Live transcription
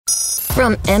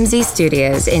From MZ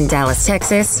Studios in Dallas,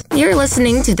 Texas, you're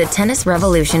listening to the Tennis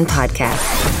Revolution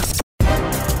podcast.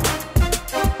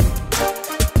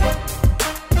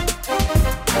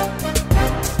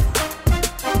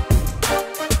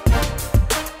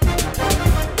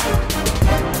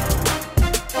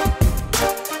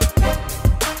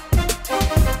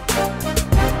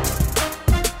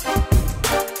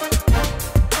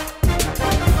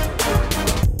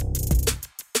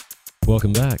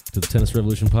 Welcome back to the Tennis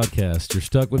Revolution podcast. You're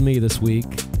stuck with me this week.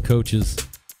 Coach is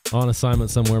on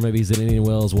assignment somewhere. Maybe he's at Indian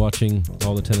Wells watching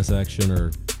all the tennis action,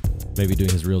 or maybe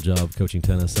doing his real job coaching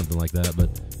tennis, something like that.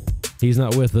 But he's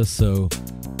not with us, so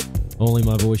only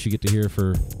my voice you get to hear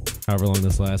for however long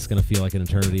this lasts. It's going to feel like an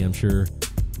eternity, I'm sure.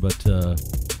 But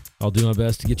I'll do my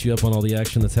best to get you up on all the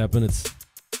action that's happened. It's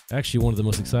actually one of the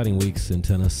most exciting weeks in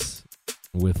tennis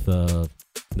with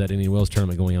that Indian Wells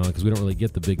tournament going on, because we don't really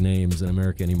get the big names in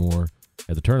America anymore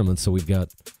at the tournament. So we've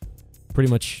got pretty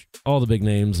much all the big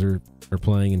names are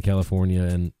playing in California,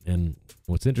 and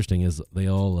what's interesting is they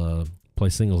all play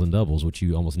singles and doubles, which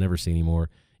you almost never see anymore,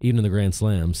 even in the Grand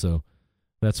Slam. So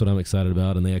that's what I'm excited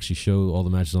about, and they actually show all the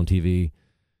matches on TV,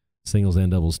 singles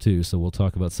and doubles too. So we'll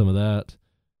talk about some of that,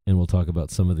 and we'll talk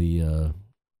about some of the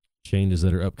changes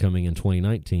that are upcoming in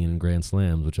 2019 in Grand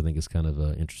Slams, which I think is kind of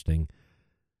interesting.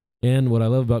 And what I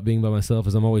love about being by myself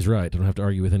is I'm always right. I don't have to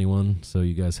argue with anyone, so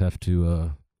you guys have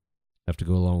to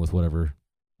go along with whatever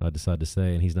I decide to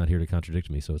say, and he's not here to contradict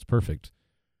me, so it's perfect.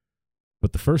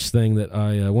 But the first thing that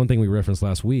one thing we referenced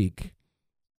last week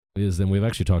is, and we've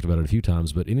actually talked about it a few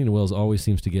times, but Indian Wells always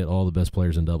seems to get all the best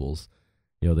players in doubles.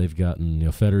 You know, they've gotten,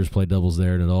 Federer's played doubles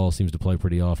there, and it all seems to play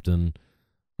pretty often.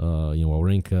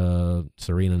 Wawrinka,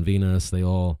 Serena, and Venus, they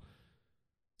all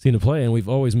seem to play, and we've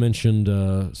always mentioned,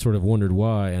 sort of wondered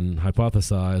why and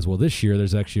hypothesized, well, this year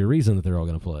there's actually a reason that they're all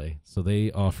going to play. So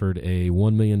they offered a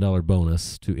 $1 million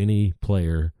bonus to any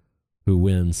player who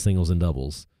wins singles and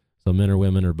doubles. So men or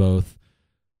women or both.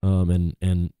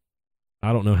 And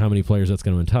I don't know how many players that's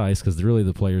going to entice, because really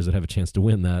the players that have a chance to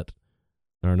win that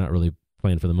are not really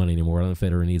playing for the money anymore. I don't know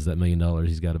if Federer needs that $1 million.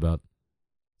 He's got about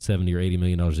 $70 or $80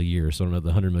 million a year. So I don't know if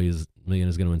the $100 million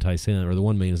is going to entice him, or the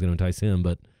 $1 million is going to entice him,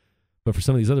 but for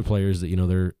some of these other players that,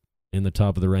 they're in the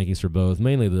top of the rankings for both,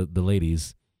 mainly the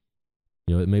ladies,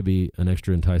 it may be an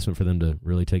extra enticement for them to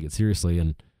really take it seriously.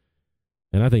 And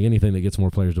I think anything that gets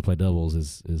more players to play doubles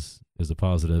is a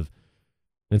positive.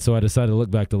 And so I decided to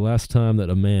look back. The last time that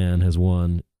a man has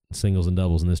won singles and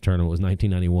doubles in this tournament was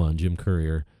 1991, Jim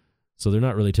Courier. So they're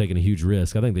not really taking a huge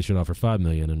risk. I think they should offer $5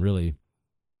 million and really,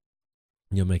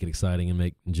 make it exciting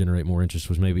and generate more interest,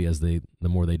 which maybe the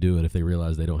more they do it, if they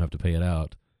realize they don't have to pay it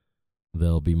out,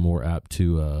 they'll be more apt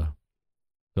to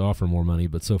offer more money.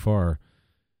 But so far,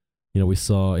 we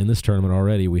saw in this tournament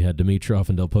already, we had Dimitrov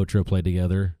and Del Potro play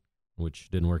together, which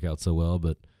didn't work out so well,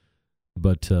 but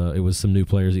it was some new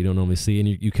players that you don't normally see, and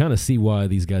you kind of see why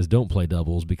these guys don't play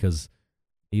doubles, because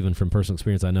even from personal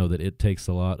experience, I know that it takes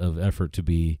a lot of effort to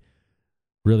be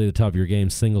really the top of your game,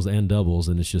 singles and doubles,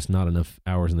 and it's just not enough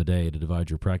hours in the day to divide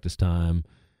your practice time,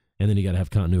 and then you got to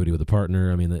have continuity with a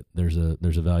partner. I mean, there's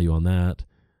a value on that.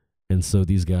 And so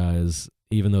these guys,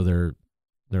 even though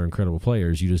they're incredible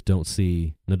players, you just don't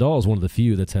see. Nadal is one of the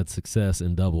few that's had success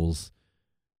in doubles,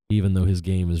 even though his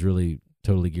game is really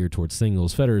totally geared towards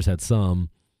singles. Federer's had some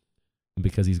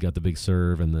because he's got the big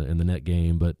serve and the net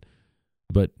game, but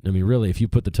I mean, really, if you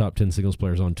put the top 10 singles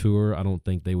players on tour, I don't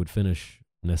think they would finish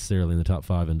necessarily in the top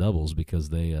 5 in doubles, because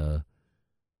they,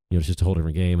 it's just a whole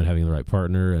different game, and having the right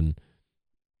partner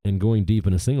and going deep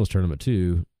in a singles tournament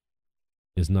too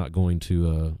is not going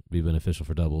to be beneficial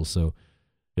for doubles. So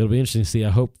it'll be interesting to see.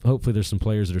 Hopefully there's some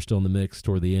players that are still in the mix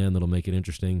toward the end that'll make it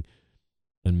interesting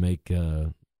and make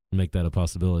that a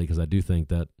possibility, because I do think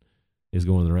that is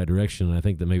going in the right direction, and I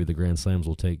think that maybe the Grand Slams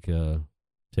will take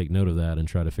note of that and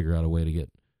try to figure out a way to get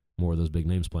more of those big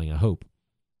names playing, I hope.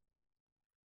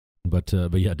 But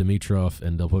yeah, Dimitrov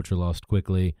and Del Potro lost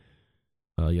quickly.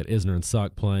 You had Isner and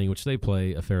Sock playing, which they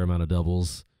play a fair amount of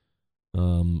doubles.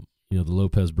 The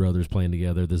Lopez brothers playing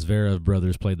together. The Zverev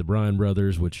brothers played the Bryan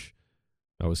brothers, which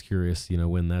I was curious,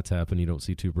 when that's happened. You don't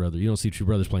see two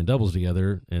brothers playing doubles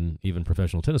together, and even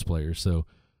professional tennis players. So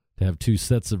to have two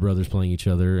sets of brothers playing each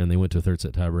other, and they went to a third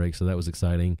set tiebreak, so that was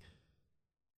exciting.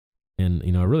 And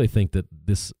I really think that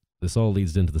this all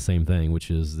leads into the same thing, which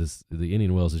is the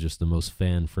Indian Wells is just the most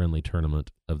fan-friendly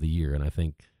tournament of the year, and I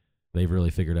think they've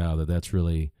really figured out that that's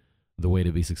really the way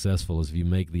to be successful, is if you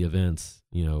make the events,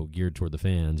 geared toward the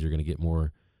fans, you're going to get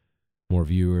more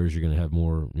viewers. You're going to have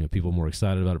more, people more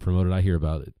excited about it, promoted. I hear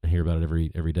about it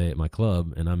every day at my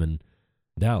club, and I'm in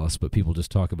Dallas, but people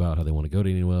just talk about how they want to go to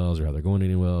Indian Wells or how they're going to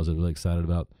Indian Wells. They're really excited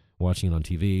about watching it on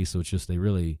TV. So it's just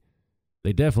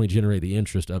they definitely generate the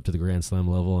interest up to the Grand Slam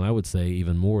level, and I would say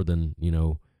even more than,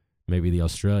 maybe the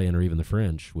Australian or even the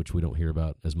French, which we don't hear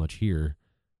about as much here,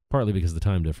 partly because of the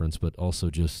time difference, but also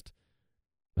just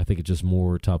I think it's just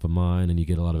more top of mind, and you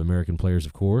get a lot of American players,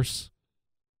 of course.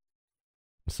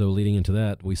 So leading into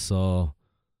that, we saw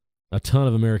a ton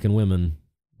of American women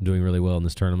doing really well in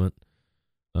this tournament,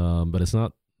 but it's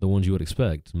not the ones you would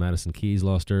expect. Madison Keys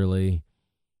lost early.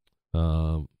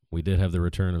 We did have the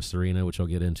return of Serena, which I'll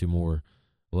get into more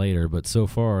later, but so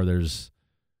far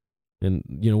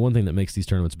one thing that makes these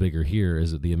tournaments bigger here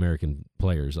is the American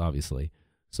players, obviously.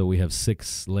 So we have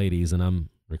 6 ladies, and I'm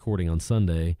recording on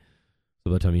Sunday, so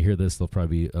by the time you hear this, there'll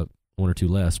probably be 1 or 2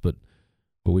 less, but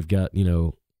we've got,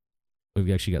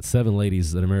 we've actually got 7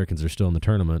 ladies that Americans are still in the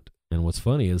tournament, and what's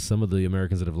funny is some of the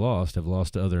Americans that have lost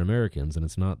to other Americans, and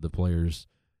it's not the players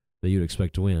that you'd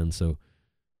expect to win. So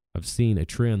I've seen a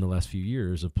trend the last few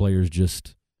years of players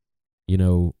just,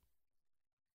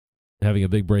 having a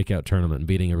big breakout tournament and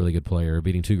beating a really good player, or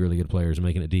beating 2 really good players and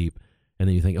making it deep, and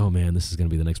then you think, oh man, this is going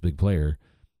to be the next big player,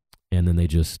 and then they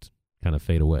just kind of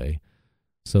fade away.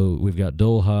 So we've got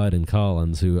Dolehide and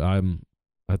Collins, who I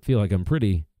feel like I'm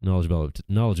pretty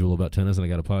knowledgeable about tennis, and I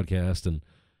got a podcast and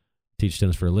teach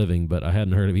tennis for a living, but I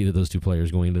hadn't heard of either of those 2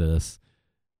 players going into this.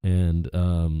 And,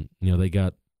 they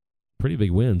got pretty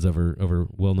big wins over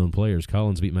well-known players.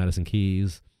 Collins beat Madison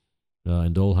Keys,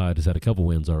 and Dolehide has had a couple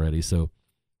wins already. So,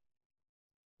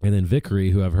 and then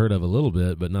Vickery, who I've heard of a little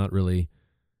bit, but not really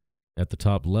at the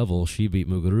top level, she beat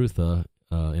Muguruza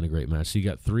in a great match. So you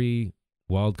got 3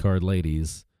 wildcard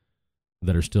ladies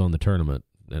that are still in the tournament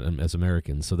as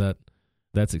Americans. So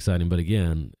that's exciting. But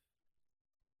again,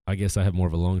 I guess I have more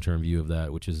of a long-term view of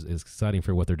that, which is exciting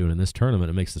for what they're doing in this tournament.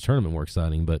 It makes the tournament more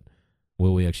exciting, but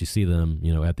will we actually see them,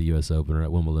 at the U.S. Open or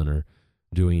at Wimbledon or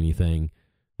doing anything?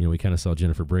 We kind of saw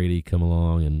Jennifer Brady come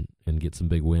along and get some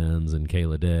big wins, and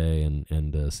Kayla Day and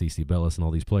CeCe Bellis and all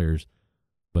these players.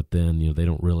 But then,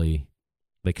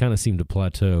 they kind of seem to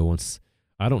plateau once.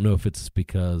 I don't know if it's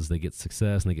because they get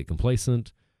success and they get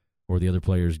complacent, or the other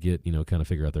players get, kind of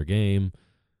figure out their game,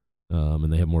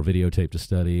 and they have more videotape to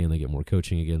study and they get more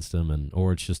coaching against them,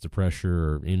 or it's just the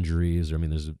pressure or injuries, or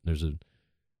there's a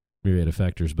myriad of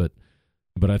factors. But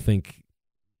I think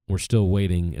we're still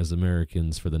waiting as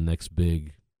Americans for the next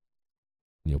big,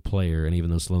 player. And even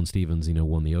though Sloane Stephens,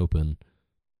 won the Open,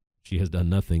 she has done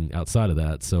nothing outside of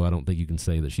that. So I don't think you can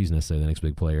say that she's necessarily the next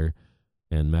big player.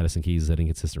 And Madison Keys is had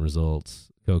inconsistent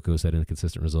results. Coco's had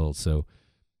inconsistent results. So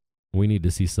we need to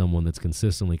see someone that's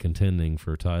consistently contending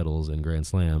for titles and Grand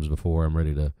Slams before I'm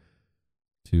ready to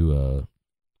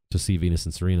see Venus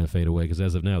and Serena fade away. Because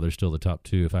as of now, they're still the top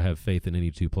 2. If I have faith in any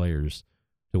 2 players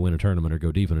to win a tournament or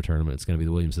go deep in a tournament, it's going to be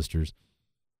the Williams sisters,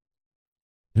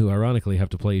 who ironically have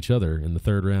to play each other in the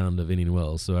 3rd round of Indian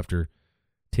Wells. So after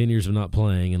 10 years of not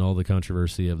playing and all the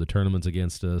controversy of the tournaments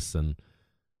against us and,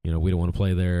 we don't want to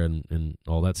play there and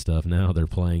all that stuff, now they're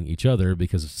playing each other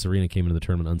because Serena came into the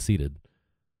tournament unseeded.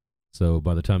 So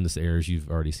by the time this airs, you've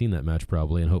already seen that match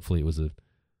probably, and hopefully it was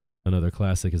another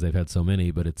classic, as they've had so many,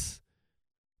 but it's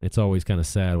always kind of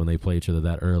sad when they play each other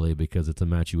that early because it's a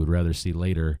match you would rather see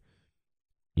later.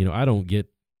 I don't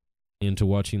get into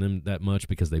watching them that much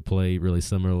because they play really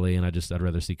similarly, and I'd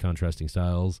rather see contrasting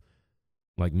styles.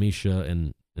 Like Misha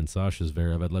and Sasha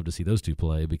Zverev, I'd love to see those 2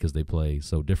 play because they play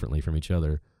so differently from each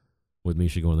other, with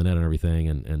Misha going to the net and everything,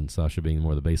 and Sasha being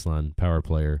more the baseline power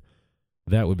player.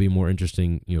 That would be more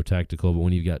interesting, tactical. But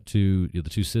when you've got the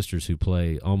 2 sisters who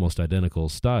play almost identical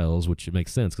styles, which it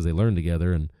makes sense because they learned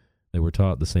together and they were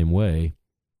taught the same way,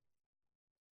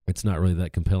 it's not really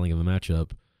that compelling of a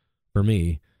matchup for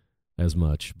me as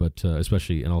much. But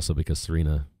especially, and also because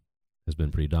Serena has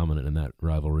been pretty dominant in that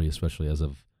rivalry, especially as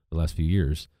of the last few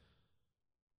years.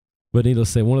 But needless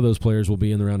to say, one of those players will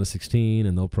be in the round of 16,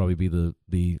 and they'll probably be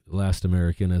the last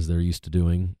American, as they're used to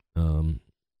doing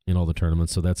in all the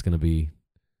tournaments. So that's going to be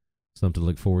something to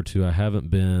look forward to. I haven't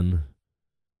been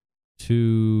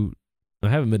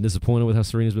disappointed with how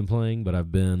Serena's been playing, but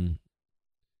I've been,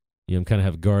 I'm kind of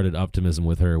have guarded optimism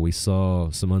with her. We saw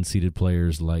some unseeded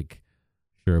players like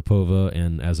Sharapova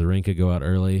and Azarenka go out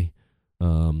early.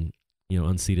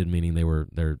 Unseeded meaning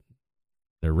their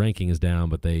ranking is down,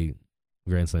 but they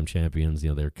Grand Slam champions.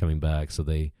 They're coming back, so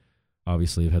they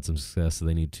obviously have had some success. So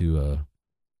they need to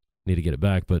get it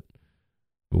back. But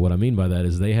what I mean by that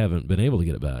is they haven't been able to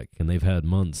get it back, and they've had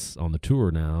months on the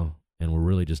tour now, and we're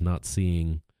really just not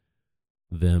seeing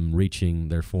them reaching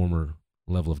their former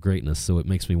level of greatness. So it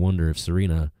makes me wonder if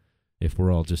Serena, if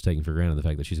we're all just taking for granted the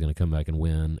fact that she's going to come back and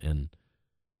win,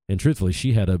 and truthfully,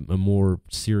 she had a more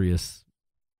serious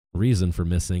reason for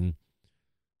missing.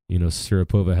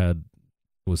 Sharapova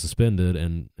was suspended,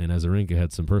 and Azarenka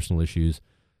had some personal issues,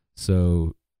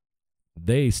 so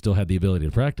they still had the ability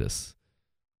to practice.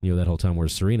 That whole time,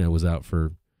 whereas Serena was out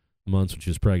for months when she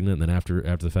was pregnant, and then after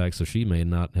the fact, so she may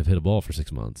not have hit a ball for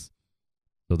 6 months.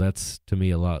 So that's, to me,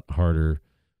 a lot harder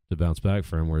to bounce back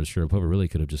from, whereas Sharapova really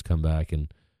could have just come back,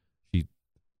 and she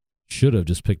should have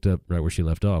just picked up right where she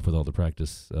left off with all the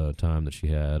practice time that she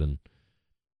had and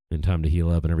time to heal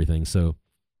up and everything. So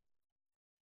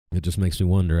it just makes me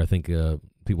wonder. I think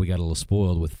we got a little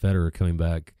spoiled with Federer coming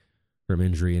back from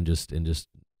injury and just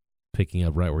picking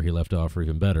up right where he left off, or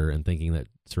even better, and thinking that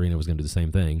Serena was going to do the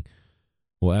same thing.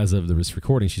 Well, as of this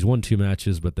recording, she's won 2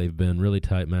 matches, but they've been really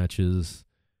tight matches,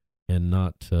 and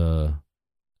not the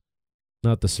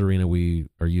Serena we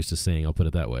are used to seeing. I'll put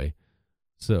it that way.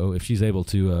 So if she's able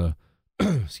to,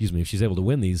 if she's able to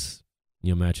win these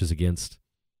matches against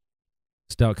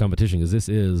stout competition, because this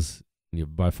is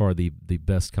by far the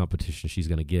best competition she's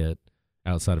going to get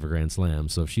outside of a Grand Slam.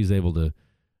 So if she's able to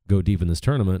go deep in this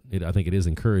tournament, I think it is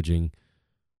encouraging.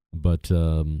 But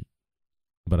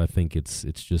I think it's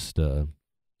just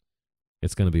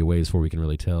it's going to be a ways before we can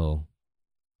really tell,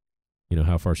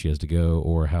 how far she has to go,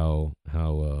 or how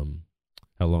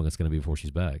long it's going to be before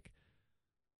she's back.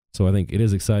 So I think it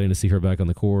is exciting to see her back on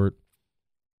the court.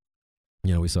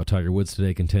 We saw Tiger Woods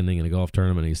today contending in a golf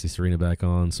tournament, and you see Serena back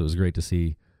on. So it was great to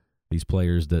see these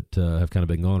players that have kind of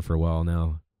been gone for a while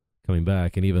now coming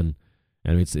back. And even,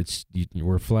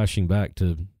 we're flashing back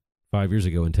to 5 years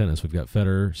ago in tennis. We've got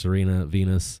Federer, Serena,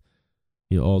 Venus,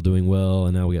 all doing well,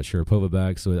 and now we got Sharapova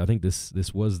back. So I think this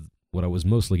was what I was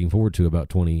most looking forward to about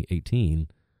 2018,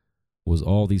 was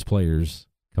all these players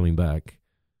coming back,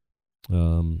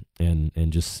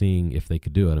 and just seeing if they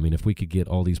could do it. I mean, if we could get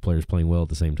all these players playing well at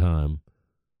the same time,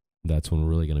 that's when we're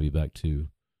really going to be back to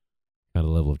kind of the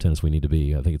level of tennis we need to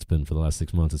be. I think it's been, for the last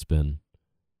 6 months, it's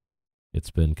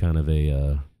been kind of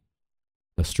a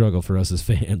struggle for us as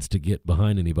fans to get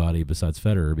behind anybody besides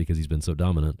Federer, because he's been so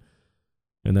dominant.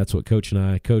 And that's what Coach,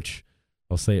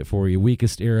 I'll say it for you,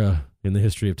 weakest era in the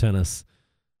history of tennis.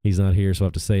 He's not here, so I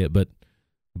have to say it. But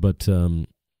going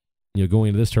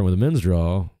into this tournament with a men's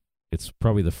draw, it's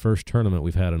probably the first tournament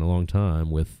we've had in a long time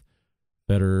with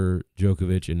Federer,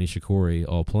 Djokovic, and Nishikori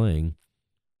all playing,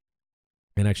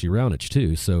 and actually Raonic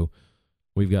too. So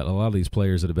we've got a lot of these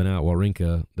players that have been out,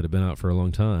 Wawrinka, that have been out for a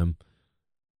long time.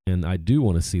 And I do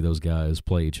want to see those guys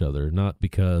play each other, not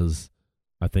because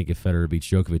I think if Federer beats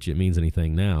Djokovic, it means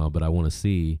anything now, but I want to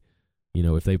see,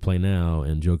 if they play now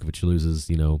and Djokovic loses,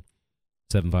 7-5,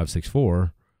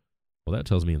 6-4, well, that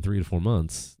tells me in 3 to 4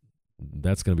 months,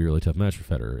 that's going to be a really tough match for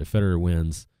Federer. If Federer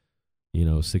wins,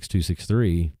 6-2,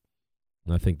 6-3,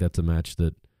 I think that's a match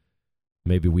that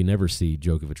maybe we never see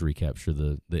Djokovic recapture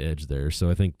the edge there.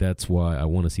 So I think that's why I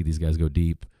want to see these guys go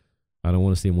deep. I don't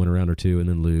want to see them win a round or two and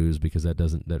then lose, because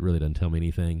that really doesn't tell me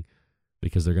anything,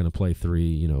 because they're going to play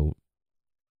 3,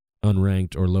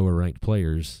 unranked or lower ranked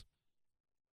players.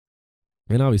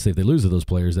 And obviously if they lose to those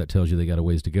players, that tells you they got a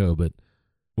ways to go. But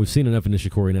we've seen enough of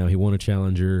Nishikori now. He won a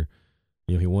challenger.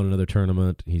 He won another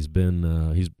tournament. He's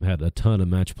had a ton of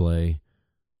match play.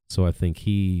 So I think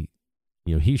he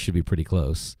should be pretty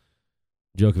close.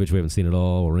 Djokovic we haven't seen at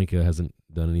all. Wawrinka hasn't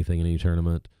done anything in any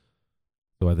tournament.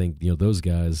 So I think, those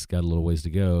guys got a little ways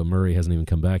to go. Murray hasn't even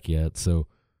come back yet. So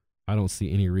I don't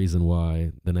see any reason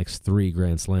why the next 3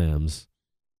 Grand Slams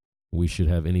we should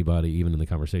have anybody even in the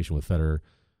conversation with Federer.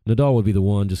 Nadal would be the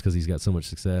one, just because he's got so much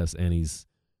success, and he's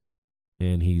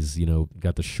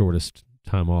got the shortest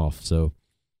time off. So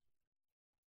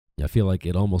I feel like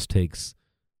it almost takes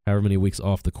however many weeks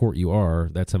off the court you are,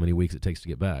 that's how many weeks it takes to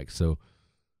get back. So,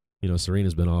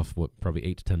 Serena's been off, probably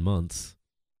 8 to 10 months.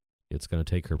 It's going to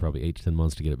take her probably 8 to 10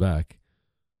 months to get it back.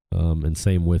 And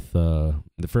same with,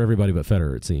 for everybody but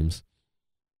Federer, it seems.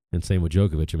 And same with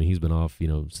Djokovic. I mean, he's been off,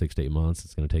 6 to 8 months.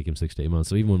 It's going to take him 6 to 8 months.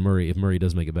 So even if Murray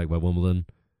does make it back by Wimbledon,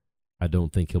 I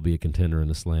don't think he'll be a contender in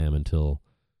the Slam until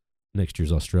next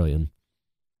year's Australian.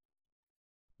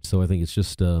 So I think it's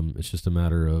just a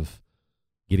matter of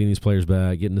getting these players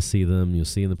back, getting to see them,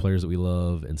 seeing the players that we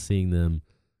love, and seeing them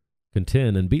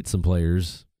contend and beat some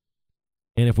players.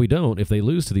 And if they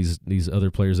lose to these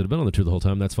other players that have been on the tour the whole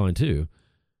time, that's fine too,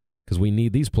 because we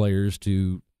need these players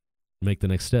to make the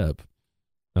next step.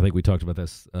 I think we talked about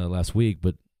this last week,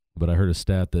 but I heard a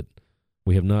stat that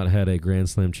we have not had a Grand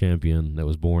Slam champion that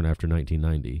was born after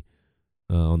 1990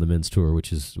 on the men's tour,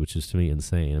 which is to me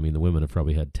insane. I mean, the women have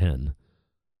probably had 10,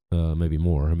 maybe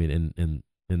more. I mean,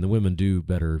 and the women do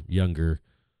better younger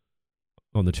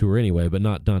on the tour anyway, but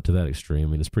not to that extreme.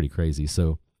 I mean, it's pretty crazy.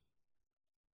 So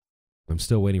I'm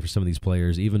still waiting for some of these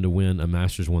players. Even to win a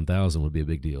Masters 1000 would be a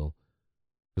big deal.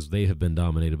 because they have been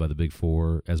dominated by the Big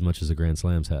Four as much as the Grand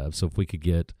Slams have. So if we could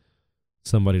get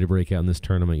somebody to break out in this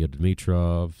tournament, you have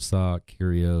Dimitrov, Sock,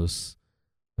 Kyrgios,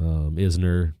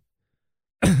 Isner,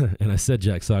 and I said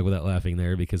Jack Sock without laughing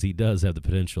there because he does have the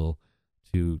potential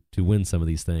to win some of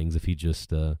these things if he just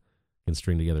can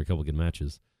string together a couple good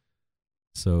matches.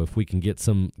 So if we can get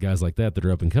some guys like that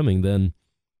are up and coming, then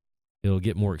it'll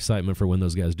get more excitement for when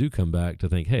those guys do come back to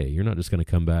think, hey, you're not just going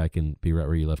to come back and be right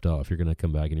where you left off. You're going to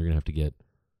come back and you're going to have to get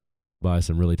by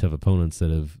some really tough opponents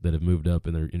that have moved up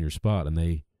in your spot, and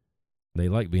they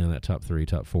like being in that top 3,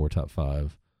 top 4, top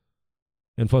 5.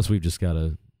 And plus, we've got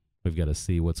to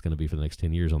see what's going to be for the next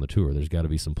 10 years on the tour. There's got to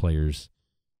be some players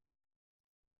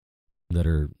that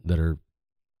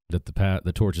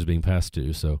the torch is being passed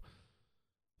to. So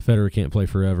Federer can't play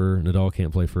forever, Nadal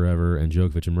can't play forever, and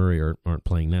Djokovic and Murray aren't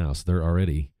playing now. So they're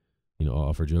already,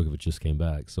 off, or Djokovic just came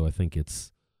back. So I think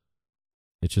it's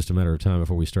just a matter of time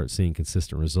before we start seeing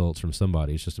consistent results from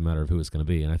somebody. It's just a matter of who it's going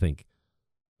to be. And I think,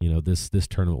 this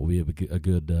tournament will be a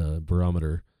good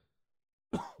barometer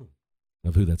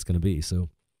of who that's going to be. So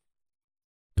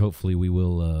hopefully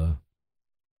we'll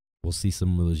see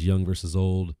some of those young versus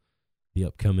old, the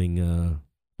upcoming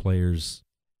players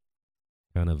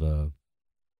kind of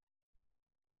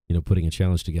putting a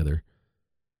challenge together.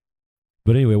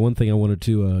 But anyway, one thing I wanted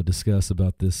to discuss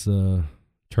about this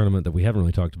tournament that we haven't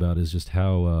really talked about is just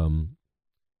how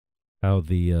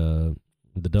the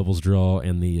doubles draw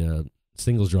and the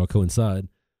singles draw coincide.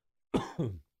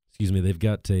 Excuse me.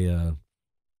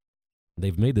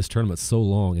 They've made this tournament so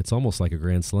long, it's almost like a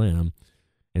Grand Slam,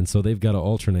 and so they've got to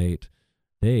alternate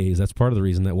days. That's part of the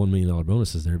reason that $1 million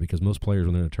bonus is there, because most players,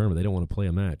 when they're in a tournament, they don't want to play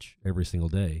a match every single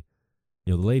day.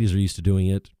 The ladies are used to doing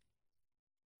it.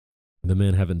 The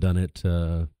men haven't done it,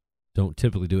 don't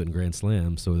typically do it in Grand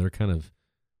Slam, so they're kind of,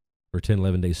 for 10,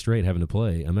 11 days straight, having to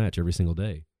play a match every single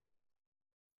day.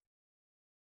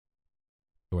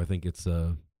 So I think it's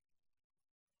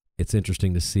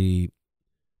interesting to see.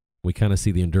 We kind of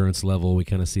see the endurance level. We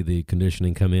kind of see the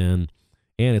conditioning come in,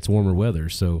 and it's warmer weather,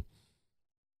 so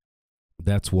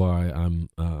that's why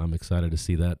I'm excited to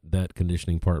see that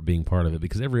conditioning part being part of it,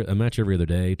 because a match every other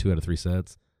day, 2 out of 3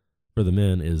 sets, for the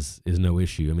men is no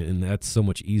issue. I mean, and that's so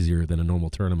much easier than a normal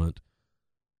tournament.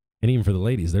 And even for the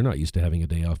ladies, they're not used to having a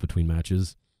day off between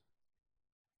matches.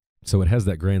 So it has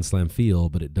that Grand Slam feel,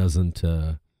 but it doesn't.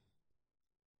 But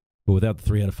without the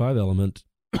 3 out of 5 element,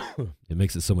 it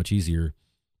makes it so much easier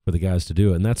for the guys to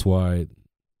do it. And that's why,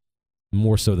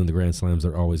 more so than the Grand Slams,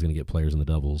 they're always going to get players in the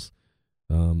doubles,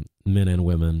 men and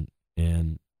women.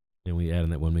 And we add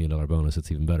in that $1 million bonus,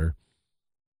 it's even better.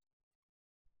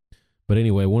 But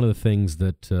anyway, one of the things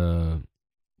that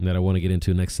I want to get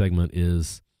into next segment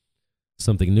is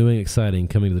something new and exciting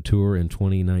coming to the tour in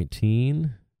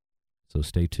 2019. So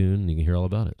stay tuned, and you can hear all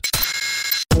about it.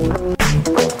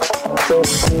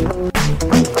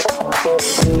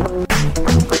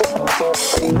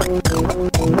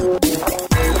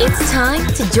 It's time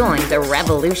to join the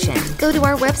revolution. Go to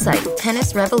our website,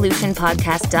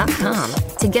 tennisrevolutionpodcast.com,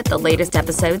 to get the latest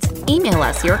episodes, email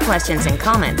us your questions and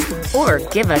comments, or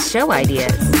give us show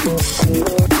ideas.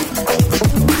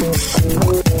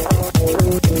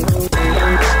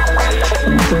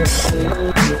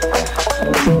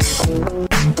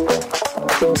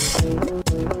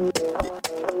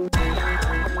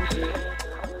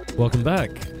 Welcome back.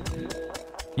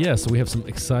 Yeah, so we have some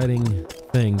exciting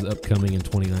things upcoming in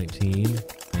 2019,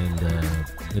 and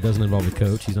it doesn't involve the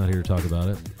coach. He's not here to talk about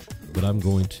it, but I'm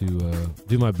going to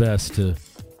do my best to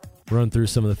run through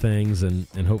some of the things, and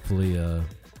hopefully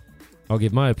I'll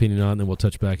give my opinion on it, and then we'll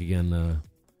touch back again.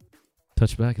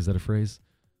 Touch back? Is that a phrase?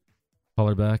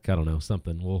 Holler back? I don't know,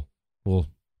 something. We'll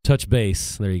touch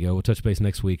base. There you go. We'll touch base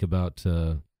next week about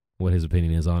what his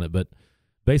opinion is on it. But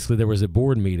basically, there was a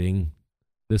board meeting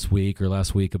this week or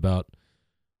last week about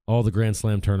all the Grand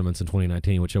Slam tournaments in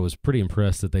 2019, which I was pretty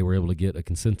impressed that they were able to get a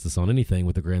consensus on anything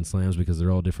with the Grand Slams, because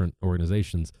they're all different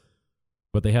organizations.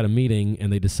 But they had a meeting,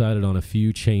 and they decided on a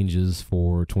few changes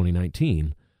for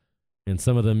 2019. And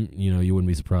some of them, you wouldn't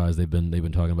be surprised, they've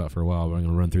been talking about for a while, but I'm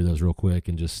going to run through those real quick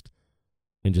and just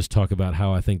talk about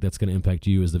how I think that's going to impact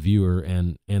you as the viewer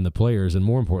and the players, and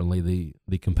more importantly,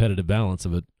 the competitive balance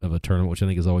of a tournament, which I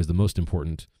think is always the most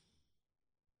important.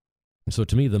 So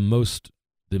to me, the most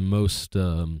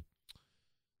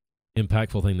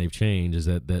impactful thing they've changed is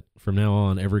that from now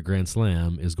on, every Grand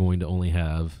Slam is going to only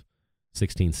have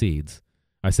 16 seeds.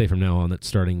 I say from now on, that's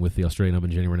starting with the Australian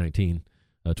Open January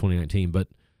 2019, but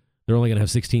they're only going to have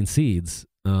 16 seeds.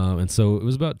 And so it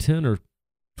was about 10 or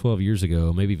 12 years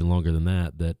ago, maybe even longer than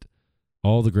that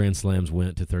all the Grand Slams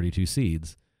went to 32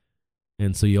 seeds.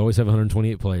 And so you always have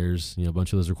 128 players. A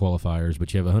bunch of those are qualifiers,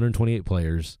 but you have 128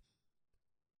 players.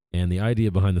 And the idea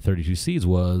behind the 32 seeds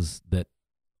was that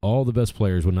all the best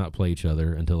players would not play each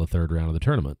other until the third round of the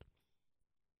tournament,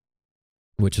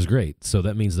 which is great. So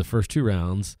that means the first 2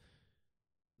 rounds,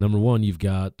 number one, you've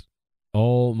got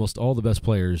almost all the best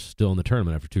players still in the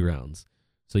tournament after 2 rounds.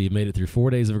 So you've made it through 4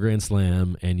 days of a Grand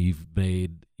Slam, and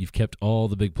you've kept all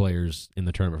the big players in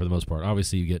the tournament for the most part.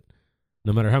 Obviously, you get,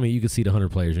 no matter how many, you could seed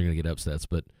 100 players, you're going to get upsets,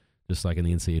 but just like in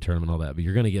the NCAA tournament and all that, but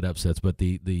you're going to get upsets. But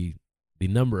the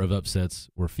number of upsets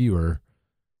were fewer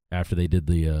after they did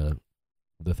the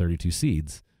 32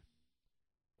 seeds.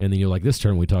 And then, like this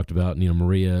tournament we talked about,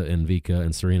 Maria and Vika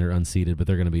and Serena are unseeded, but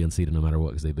they're going to be unseeded no matter what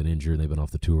because they've been injured, they've been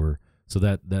off the tour. So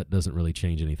that doesn't really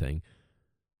change anything.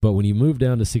 But when you move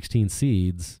down to 16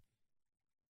 seeds,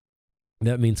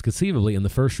 that means conceivably in the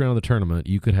first round of the tournament,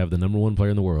 you could have the number 1 player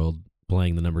in the world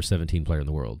playing the number 17 player in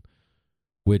the world,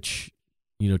 which,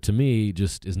 to me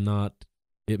just is not,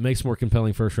 it makes more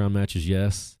compelling first round matches,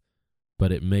 yes,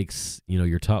 but it makes,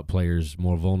 your top players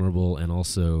more vulnerable. And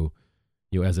also,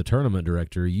 as a tournament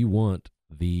director, you want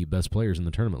the best players in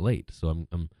the tournament late. So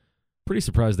I'm pretty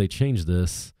surprised they changed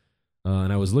this.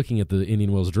 And I was looking at the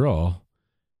Indian Wells draw,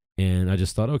 and I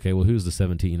just thought, okay, well, who's the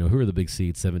 17? Who are the big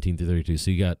seeds, 17 through 32?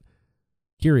 So you got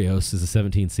Kyrgios is a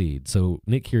 17 seed. So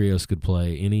Nick Kyrgios could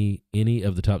play any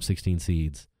of the top 16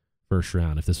 seeds first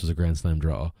round if this was a Grand Slam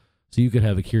draw. So you could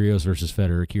have a Kyrgios versus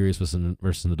Federer, Kyrgios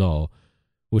versus Nadal,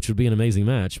 which would be an amazing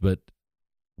match, but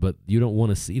you don't want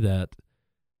to see that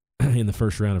in the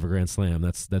first round of a Grand Slam.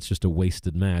 That's just a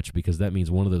wasted match because that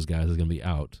means one of those guys is going to be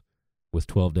out with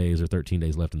 12 days or 13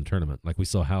 days left in the tournament. Like we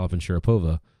saw Halep and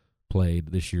Sharapova played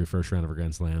this year, first round of a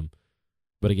Grand Slam.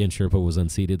 But again, Sharapova was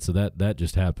unseeded, so that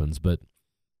just happens. But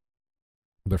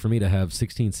for me to have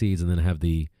 16 seeds and then have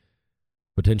the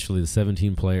potentially the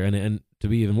 17 player, and to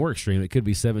be even more extreme, it could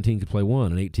be 17 could play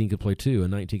 1, and 18 could play 2,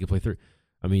 and 19 could play 3.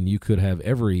 I mean, you could have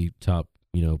every top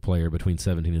player between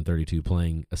 17 and 32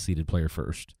 playing a seeded player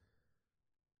first.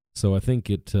 So I think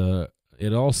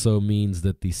it also means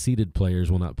that the seeded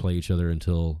players will not play each other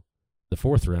until the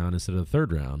 4th round instead of the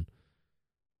 3rd round.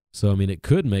 So, I mean, it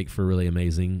could make for really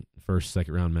amazing first,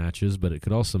 second round matches, but it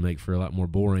could also make for a lot more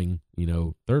boring,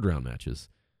 3rd round matches.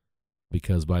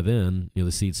 Because by then,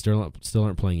 the seeds still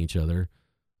aren't playing each other.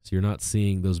 So you're not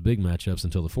seeing those big matchups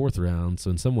until the 4th round.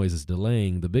 So in some ways, it's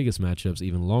delaying the biggest matchups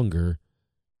even longer.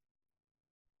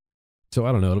 So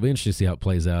I don't know. It'll be interesting to see how it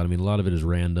plays out. I mean, a lot of it is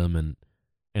random,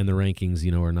 and the rankings,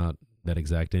 are not that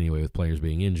exact anyway, with players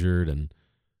being injured and,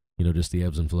 just the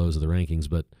ebbs and flows of the rankings.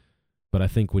 But I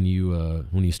think when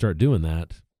you start doing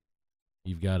that,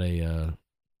 you've got a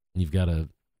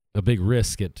big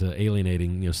risk at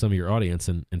alienating some of your audience,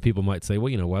 and people might say,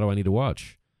 well, why do I need to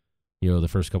watch the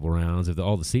first couple rounds if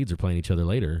all the seeds are playing each other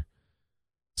later?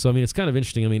 So I mean, it's kind of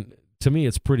interesting. I mean, to me,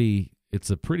 it's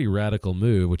a pretty radical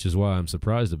move, which is why I'm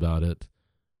surprised about it.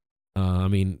 I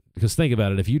mean, because think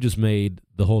about it, if you just made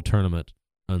the whole tournament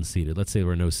unseeded, let's say there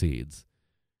were no seeds,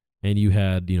 and you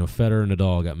had, Federer and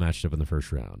Nadal got matched up in the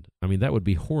first round. I mean, that would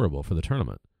be horrible for the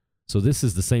tournament. So this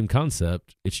is the same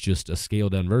concept. It's just a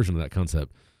scaled-down version of that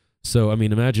concept. So, I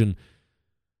mean, imagine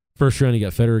first round you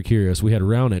got Federer, Kyrgios. We had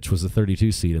Raonic was the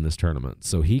 32 seed in this tournament.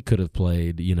 So he could have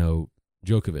played,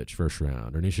 Djokovic first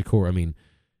round or Nishikori. I mean,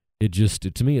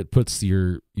 to me, it puts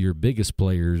your biggest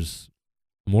players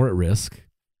more at risk.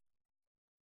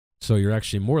 So you're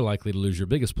actually more likely to lose your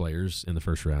biggest players in the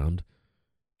first round.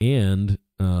 And,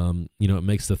 it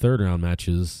makes the 3rd round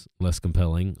matches less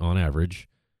compelling on average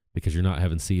because you're not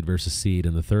having seed versus seed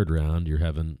in the 3rd round. You're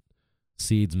having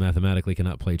seeds mathematically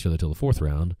cannot play each other till the 4th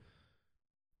round.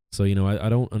 So, I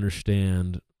don't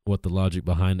understand what the logic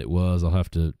behind it was. I'll have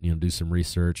to, do some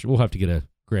research. We'll have to get a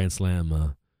Grand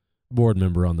Slam board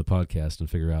member on the podcast and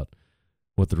figure out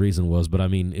what the reason was. But, I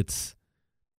mean, it's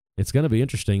going to be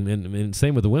interesting. And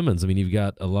same with the women's. I mean, you've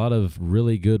got a lot of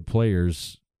really good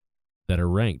players that are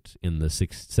ranked in the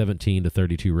 17 to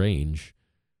 32 range.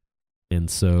 And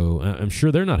so I'm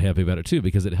sure they're not happy about it too,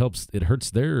 because it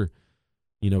hurts their,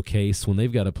 case when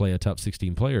they've got to play a top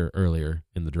 16 player earlier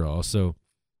in the draw. So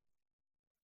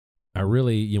I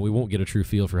really, we won't get a true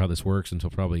feel for how this works until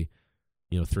probably,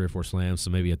 3 or 4 slams.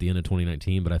 So maybe at the end of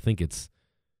 2019, but I think it's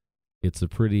a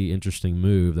pretty interesting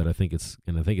move that I think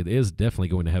it is definitely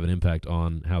going to have an impact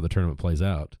on how the tournament plays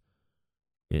out.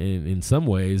 In some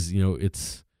ways,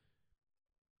 it's,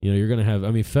 you're going to have,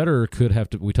 I mean, Federer could have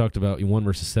to, we talked about 1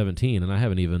 versus 17, and I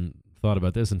haven't even thought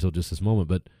about this until just this moment,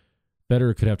 but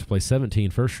Federer could have to play 17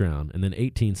 first round, and then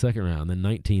 18 second round, then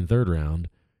 19 third round,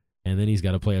 and then he's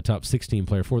got to play a top 16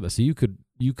 player for that. So you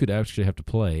could actually have to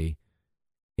play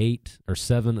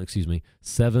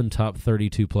seven top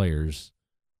 32 players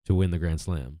to win the Grand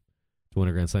Slam, to win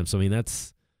a Grand Slam. So, I mean,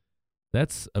 that's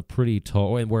a pretty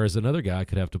tall, and whereas another guy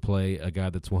could have to play a guy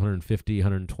that's 150,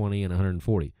 120, and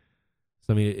 140.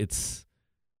 So, I mean,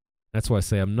 that's why I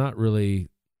say I'm not really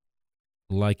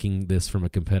liking this from a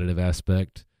competitive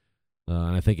aspect.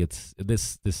 And I think it's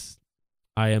this.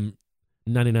 I am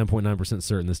 99.9%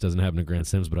 certain this doesn't happen in Grand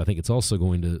Slams, but I think it's also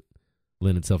going to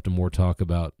lend itself to more talk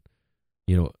about,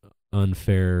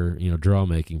 unfair, draw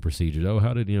making procedures. Oh,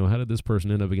 how did this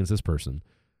person end up against this person?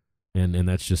 And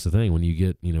that's just the thing. When you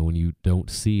get, when you don't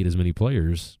seed as many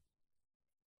players,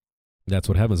 that's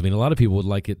what happens. I mean, a lot of people would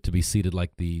like it to be seeded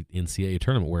like the NCAA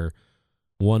tournament, where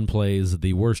one plays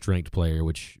the worst ranked player,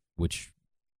 which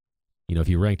if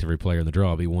you ranked every player in the draw,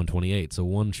 it'd be 128. So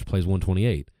one plays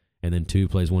 128, and then two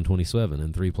plays 127,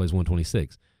 and three plays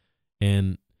 126.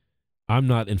 And I'm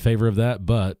not in favor of that,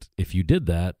 but if you did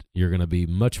that, you're going to be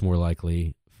much more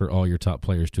likely for all your top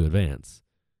players to advance.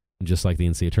 Just like the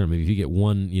NCAA tournament, if you get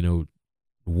one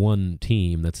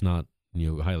team that's not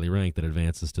highly ranked that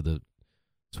advances to the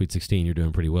Sweet 16, you're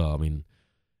doing pretty well. I mean,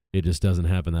 it just doesn't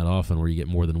happen that often where you get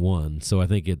more than one. So I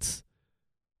think it's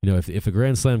if a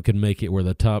Grand Slam could make it where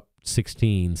the top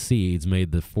 16 seeds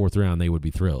made the fourth round, they would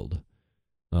be thrilled.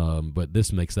 But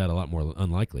this makes that a lot more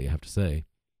unlikely, I have to say.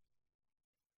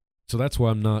 So that's why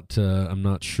I'm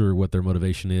not sure what their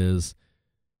motivation is.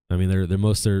 I mean,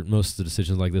 most of the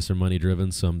decisions like this are money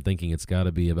driven, so I'm thinking it's got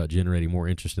to be about generating more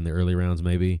interest in the early rounds.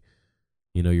 Maybe,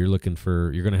 you're going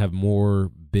to have more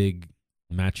big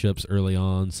matchups early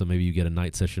on, so maybe you get a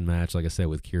night session match, like I said,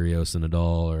 with Kyrgios and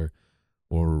Nadal,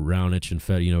 or Raonic and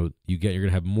Federer. You're going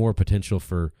to have more potential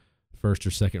for first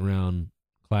or second round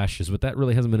clashes, but that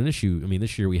really hasn't been an issue. I mean,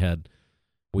 this year we had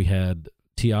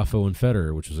Tiafoe and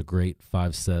Federer, which was a great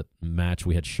 5-set match.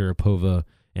 We had Sharapova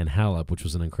and Halep, which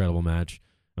was an incredible match.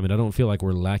 I mean, I don't feel like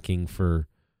we're lacking for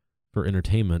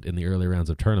entertainment in the early rounds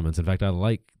of tournaments. In fact, I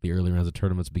like the early rounds of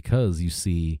tournaments because you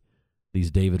see these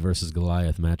David versus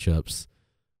Goliath matchups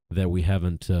that we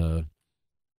haven't,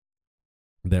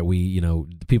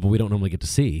 people we don't normally get to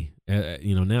see.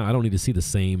 Now I don't need to see the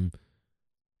same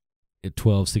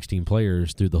 12, 16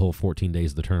 players through the whole 14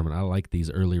 days of the tournament. I like these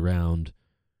early round,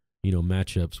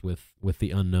 matchups with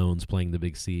the unknowns playing the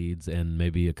big seeds, and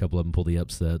maybe a couple of them pull the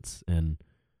upsets and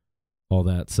all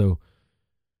that. So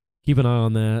keep an eye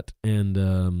on that, and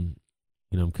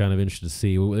I'm kind of interested to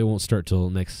see. They won't start till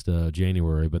next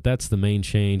January, but that's the main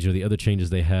change. The other changes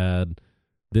they had,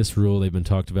 this rule they've been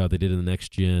talked about, they did in the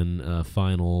next gen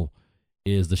final,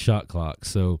 is the shot clock.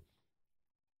 So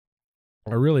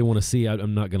I really want to see.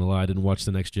 I'm not going to lie, I didn't watch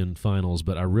the next gen finals,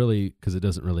 but I really, because it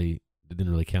didn't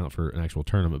really count for an actual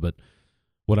tournament. But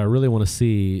what I really want to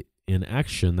see in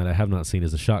action that I have not seen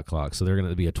is a shot clock. So they're going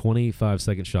to be a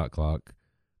 25-second shot clock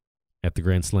at the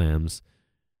Grand Slams,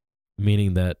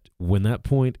 meaning that when that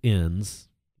point ends,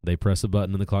 they press a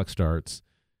button and the clock starts,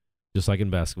 just like in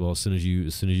basketball. As soon as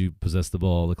you possess the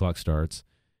ball, the clock starts,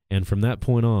 and from that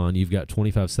point on, you've got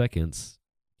 25 seconds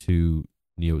to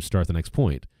start the next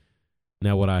point.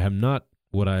 Now, what I am not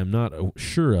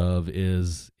sure of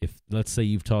is, if let's say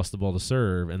you've tossed the ball to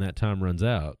serve and that time runs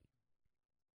out,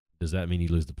 does that mean you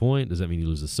lose the point? Does that mean you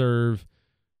lose the serve?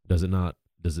 Does it not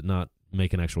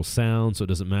make an actual sound, so it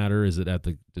doesn't matter? Is it at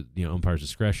the umpire's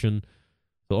discretion?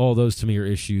 So all those to me are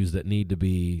issues that need to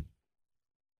be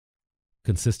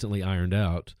consistently ironed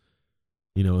out,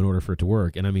 in order for it to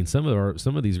work. And I mean, some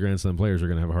of these Grand Slam players are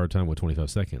going to have a hard time with 25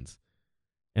 seconds.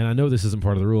 And I know this isn't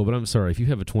part of the rule, but I'm sorry, if you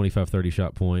have a 25-30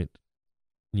 shot point,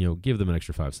 give them an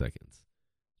extra 5 seconds,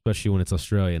 especially when it's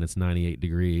Australia and it's 98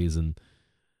 degrees and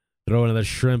throw another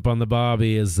shrimp on the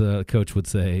bobby, as the coach would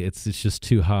say. It's just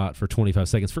too hot for 25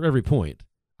 seconds for every point.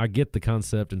 I get the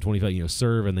concept, and 25,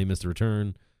 serve and they missed a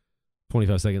return.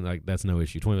 25 seconds, that's no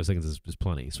issue. 25 seconds is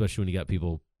plenty, especially when you got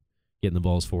people getting the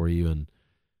balls for you and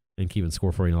keeping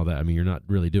score for you and all that. I mean, you're not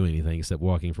really doing anything except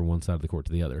walking from one side of the court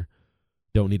to the other.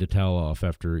 Don't need to towel off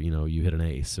after, you hit an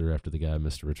ace or after the guy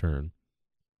missed a return.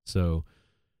 So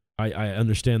I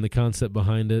understand the concept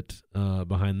behind it,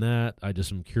 behind that. I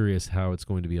just am curious how it's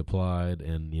going to be applied.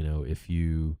 And, if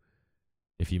you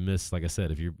miss, like I said,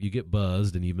 if you get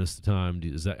buzzed and you miss the time,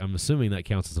 I'm assuming that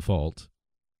counts as a fault.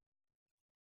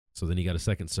 So then you got a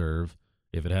second serve.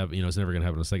 If it it's never going to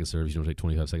happen on a second serve. You don't take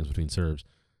 25 seconds between serves.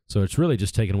 So it's really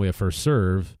just taking away a first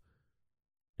serve.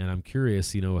 And I'm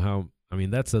curious, how,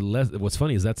 that's what's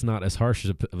funny is that's not as harsh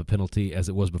of a penalty as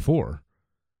it was before.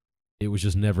 It was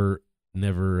just never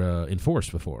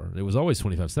enforced before. It was always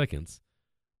 25 seconds.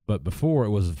 But before,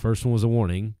 the first one was a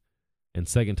warning, and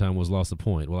second time was loss of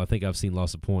point. Well, I think I've seen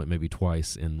loss of point maybe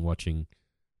twice in watching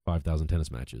 5,000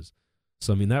 tennis matches.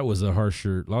 So, I mean, that was a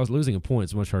harsher, losing a point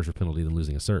is a much harsher penalty than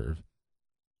losing a serve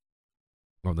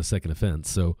on the second offense.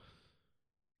 So,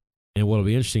 and what'll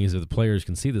be interesting is if the players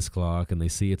can see this clock and they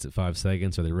see it's at 5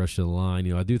 seconds or they rush to the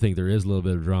line, I do think there is a little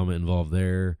bit of drama involved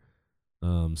there.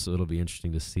 So it'll be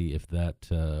interesting to see if that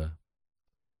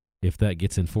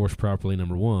gets enforced properly,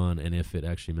 number one, and if it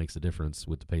actually makes a difference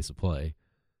with the pace of play.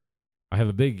 I have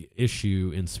a big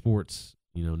issue in sports,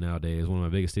 nowadays. One of my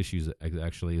biggest issues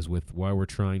actually is with why we're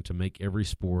trying to make every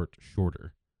sport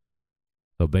shorter.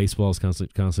 So baseball is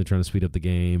constantly trying to speed up the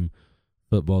game.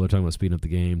 Football, they're talking about speeding up the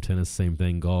game. Tennis, same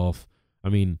thing. Golf. I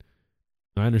mean,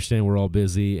 I understand we're all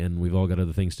busy and we've all got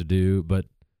other things to do, but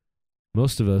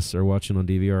most of us are watching on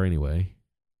DVR anyway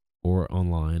or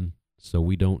online, so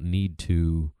we don't need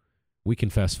to. We can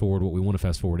fast forward what we want to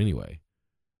fast forward anyway.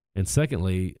 And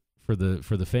secondly, for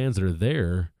the fans that are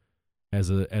there as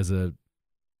a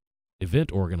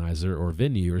event organizer or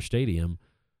venue or stadium,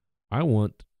 I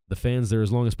want the fans there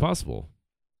as long as possible.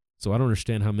 So I don't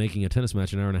understand how making a tennis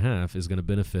match an hour and a half is going to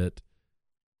benefit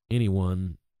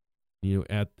anyone,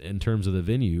 in terms of the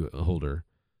venue holder.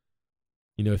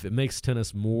 If it makes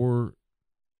tennis more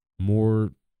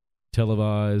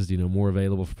televised, more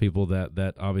available for people,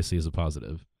 that obviously is a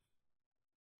positive.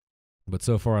 But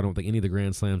so far, I don't think any of the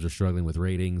Grand Slams are struggling with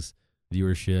ratings,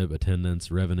 viewership,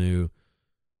 attendance, revenue.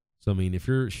 So, I mean, if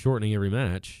you're shortening every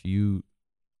match,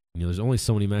 there's only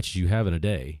so many matches you have in a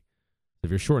day. If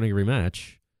you're shortening every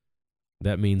match,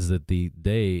 that means that the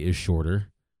day is shorter,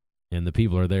 and the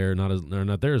people are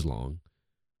not there as long,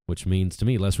 which means to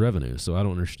me less revenue. So I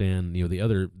don't understand. The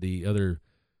other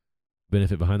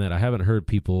benefit behind that. I haven't heard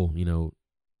people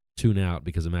tune out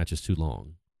because a match is too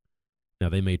long. Now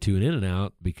they may tune in and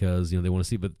out because they want to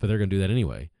see, but they're going to do that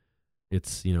anyway.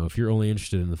 It's if you're only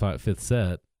interested in the fifth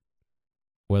set,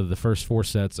 whether the first 4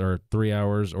 sets are 3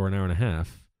 hours or an hour and a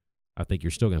half, I think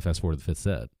you're still going to fast forward to the fifth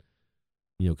set.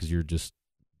 Because you're just.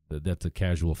 That's a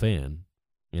casual fan.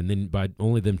 And then by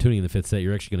only them tuning in the fifth set,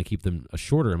 you're actually going to keep them a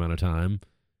shorter amount of time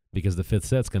because the fifth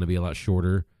set's going to be a lot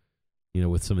shorter,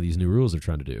 with some of these new rules they're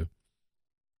trying to do.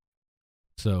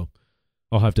 So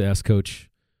I'll have to ask Coach,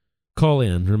 call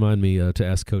in, remind me to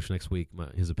ask Coach next week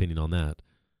his opinion on that.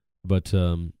 But,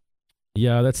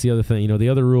 yeah, that's the other thing. The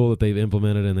other rule that they've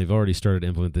implemented, and they've already started to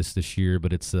implement this year,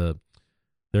 but it's they're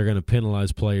going to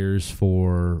penalize players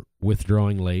for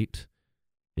withdrawing late.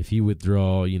 If you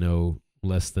withdraw,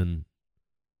 less than,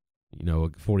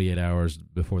 48 hours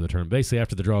before the tournament, basically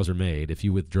after the draws are made, if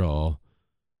you withdraw,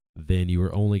 then you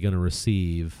are only going to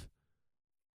receive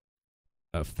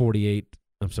 50%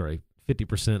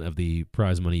 of the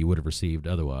prize money you would have received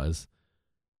otherwise.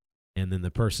 And then the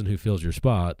person who fills your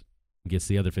spot gets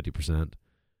the other 50%.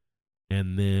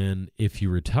 And then if you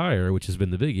retire, which has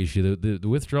been the big issue, the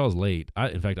withdrawals late.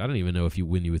 In fact, I don't even know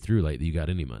when you withdrew late that you got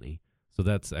any money. So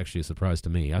that's actually a surprise to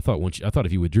me. I thought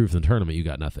if you withdrew from the tournament, you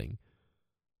got nothing.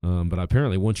 But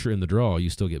apparently, once you're in the draw, you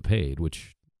still get paid,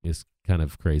 which is kind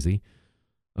of crazy.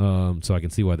 So I can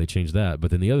see why they changed that.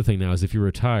 But then the other thing now is if you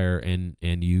retire and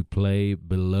you play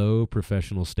below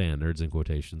professional standards, in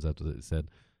quotations, that's what it said,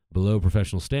 below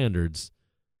professional standards,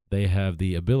 they have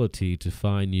the ability to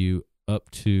fine you up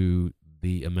to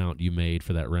the amount you made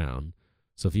for that round.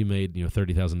 So if you made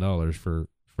 $30,000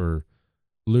 for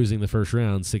losing the first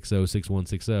round 6-0, 6-1,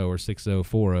 6-0, or 6-0,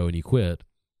 4-0, and you quit,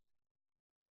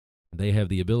 they have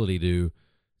the ability to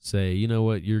say, you know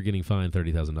what, you're getting fined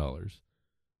 $30,000.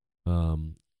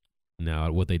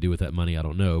 Now, what they do with that money, I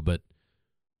don't know, but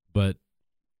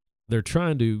they're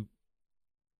trying to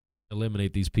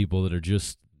eliminate these people that are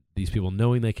just these people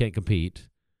knowing they can't compete,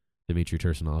 Dmitry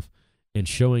Tursunov, and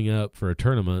showing up for a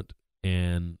tournament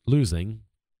and losing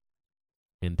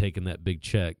and taking that big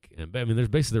check. And I mean, there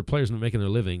are players making their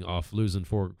living off losing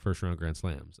 4 first-round Grand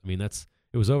Slams. I mean, it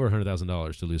was over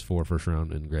 $100,000 to lose 4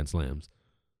 first-round in Grand Slams.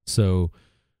 So,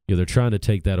 they're trying to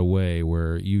take that away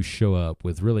where you show up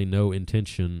with really no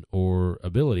intention or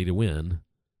ability to win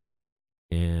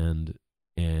and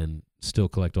still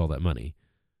collect all that money.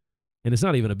 And it's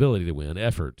not even ability to win,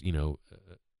 effort,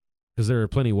 because there are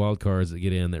plenty of wild cards that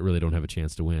get in that really don't have a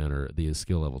chance to win or the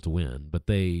skill level to win. But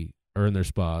they earned their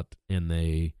spot and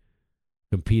they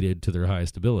competed to their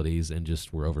highest abilities and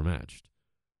just were overmatched.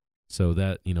 So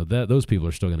that those people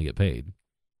are still going to get paid.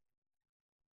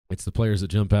 It's the players that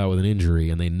jump out with an injury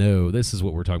and they know this is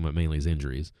what we're talking about mainly is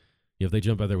injuries. If they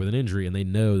jump out there with an injury and they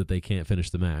know that they can't finish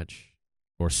the match,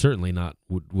 or certainly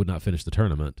would not finish the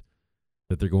tournament,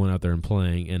 that they're going out there and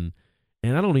playing, and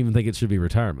I don't even think it should be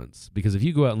retirements, because if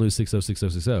you go out and lose 6-0,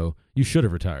 6-0, 6-0, you should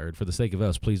have retired. For the sake of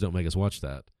us, please don't make us watch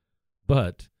that.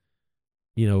 But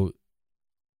I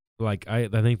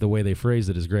think the way they phrased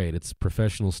it is great. It's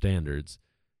professional standards.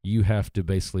 you have to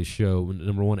basically show,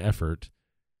 number one, effort,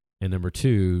 and number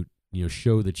two,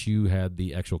 show that you had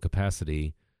the actual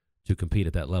capacity to compete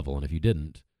at that level. And if you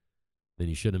didn't, then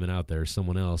you shouldn't have been out there.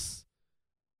 Someone else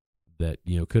that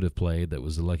could have played, that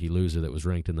was a lucky loser, that was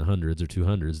ranked in the hundreds or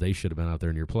 200s, they should have been out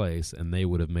there in your place, and they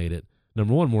would have made it,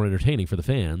 number one, more entertaining for the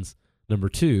fans. Number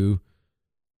two,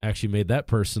 actually made that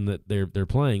person that they're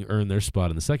playing earn their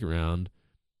spot in the second round.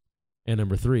 And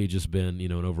number three, just been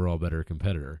an overall better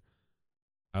competitor.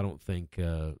 I don't think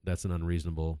that's an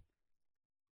unreasonable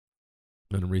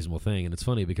thing. And it's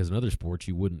funny because in other sports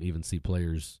you wouldn't even see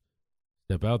players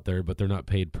step out there, but they're not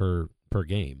paid per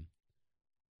game.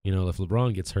 If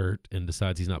LeBron gets hurt and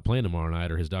decides he's not playing tomorrow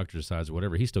night, or his doctor decides or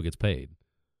whatever, he still gets paid.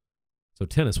 So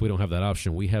tennis, we don't have that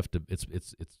option. We have to. It's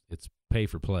pay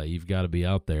for play. You've got to be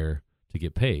out there to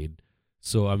get paid.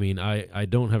 So I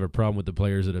don't have a problem with the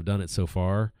players that have done it so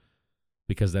far,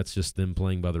 because that's just them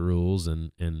playing by the rules,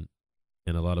 and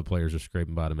a lot of players are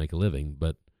scraping by to make a living.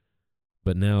 But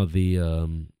now they're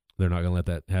not going to let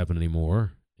that happen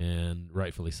anymore, and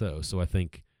rightfully so. So I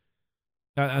think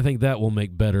that will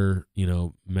make better,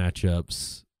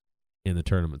 matchups in the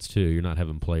tournaments too. You're not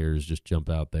having players just jump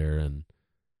out there and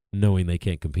knowing they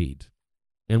can't compete.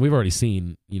 And we've already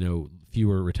seen,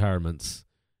 fewer retirements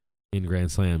in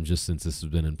Grand Slam just since this has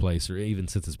been in place, or even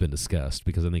since it's been discussed,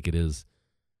 because I think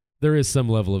there is some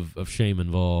level of shame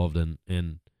involved,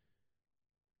 and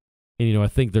I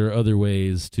think there are other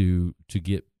ways to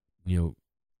get,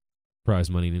 prize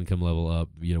money and income level up,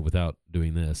 without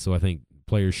doing this. So I think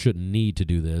players shouldn't need to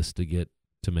do this to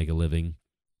make a living.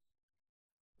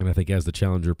 And I think as the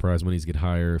challenger prize monies get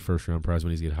higher, first round prize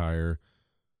monies get higher.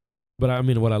 But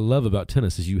what I love about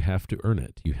tennis is you have to earn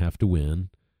it. You have to win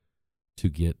to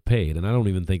get paid. And I don't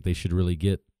even think they should really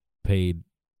get paid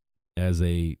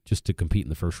just to compete in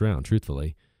the first round,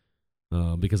 truthfully.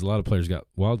 Because a lot of players got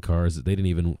wild cards that they didn't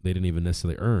even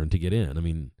necessarily earn to get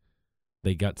in.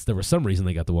 There was some reason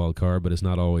they got the wild card, but it's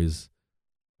not always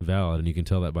valid, and you can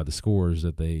tell that by the scores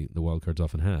that the wild cards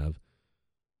often have.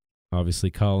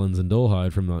 Obviously, Collins and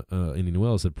Dolehide from Indian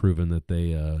Wells have proven that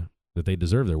they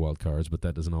deserve their wild cards, but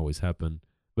that doesn't always happen.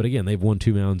 But again, they've won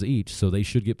 2 rounds each, so they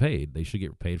should get paid. They should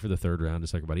get paid for the third round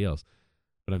just like everybody else.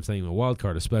 But I'm saying a wild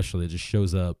card especially, it just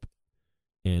shows up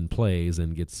and plays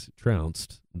and gets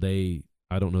trounced. I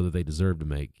don't know that they deserve to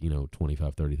make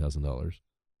 $25,000, $30,000.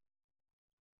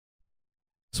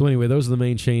 So anyway, those are the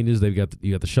main changes. You got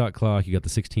the shot clock, you got the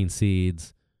 16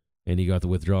 seeds, and you got the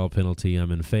withdrawal penalty.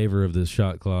 I'm in favor of the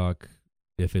shot clock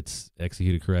if it's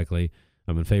executed correctly.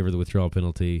 I'm in favor of the withdrawal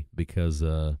penalty because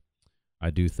I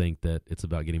do think that it's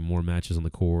about getting more matches on the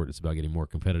court. It's about getting more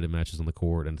competitive matches on the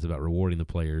court, and it's about rewarding the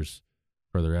players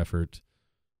for their effort.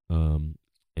 And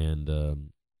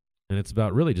it's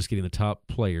about really just getting the top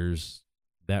players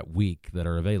that week that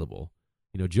are available.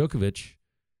 Djokovic.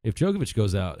 If Djokovic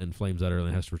goes out and flames out early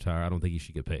and has to retire, I don't think he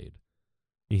should get paid.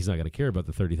 He's not going to care about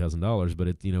the $30,000, but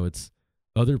it's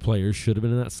other players should have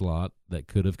been in that slot that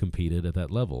could have competed at that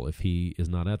level if he is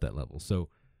not at that level. So,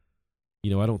 I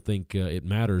don't think it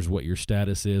matters what your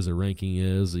status is or ranking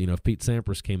is. If Pete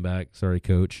Sampras came back,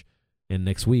 coach, and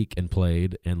next week and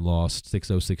played and lost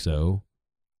 6-0, 6-0,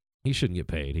 he shouldn't get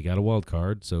paid. He got a wild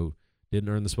card, so didn't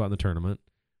earn the spot in the tournament.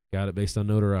 Got it based on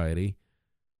notoriety.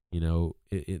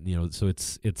 So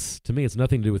it's to me, it's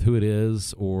nothing to do with who it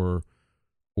is or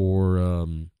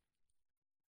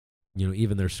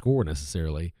even their score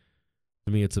necessarily.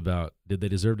 To me, it's about, did they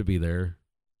deserve to be there?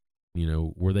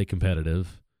 Were they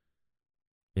competitive?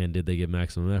 And did they give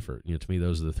maximum effort? To me,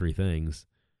 those are the three things.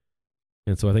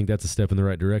 And so I think that's a step in the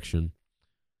right direction.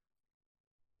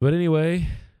 But anyway,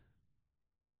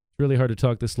 it's really hard to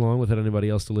talk this long without anybody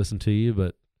else to listen to you,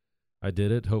 but I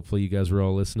did it. Hopefully you guys were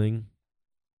all listening.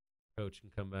 Coach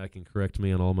can come back and correct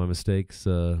me on all my mistakes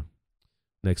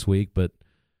next week, but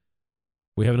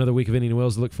we have another week of Indian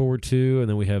Wells to look forward to, and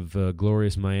then we have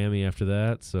glorious Miami after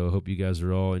that. So I hope you guys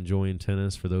are all enjoying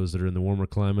tennis. For those that are in the warmer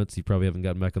climates, you probably haven't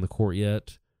gotten back on the court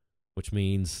yet, which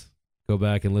means go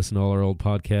back and listen to all our old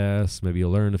podcasts. Maybe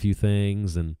you'll learn a few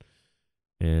things, and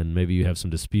maybe you have some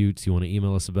disputes you want to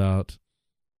email us about,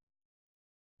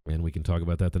 and we can talk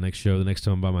about that the next show. The next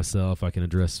time I'm by myself, I can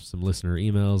address some listener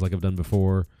emails like I've done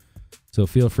before. So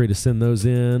feel free to send those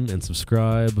in and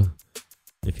subscribe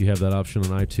if you have that option on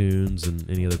iTunes and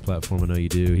any other platform. I know you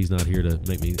do. He's not here to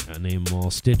make me name them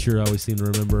all. Stitcher, I always seem to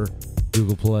remember.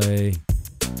 Google Play.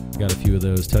 Got a few of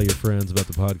those. Tell your friends about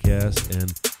the podcast.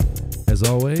 And as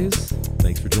always,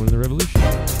 thanks for joining the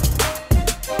revolution.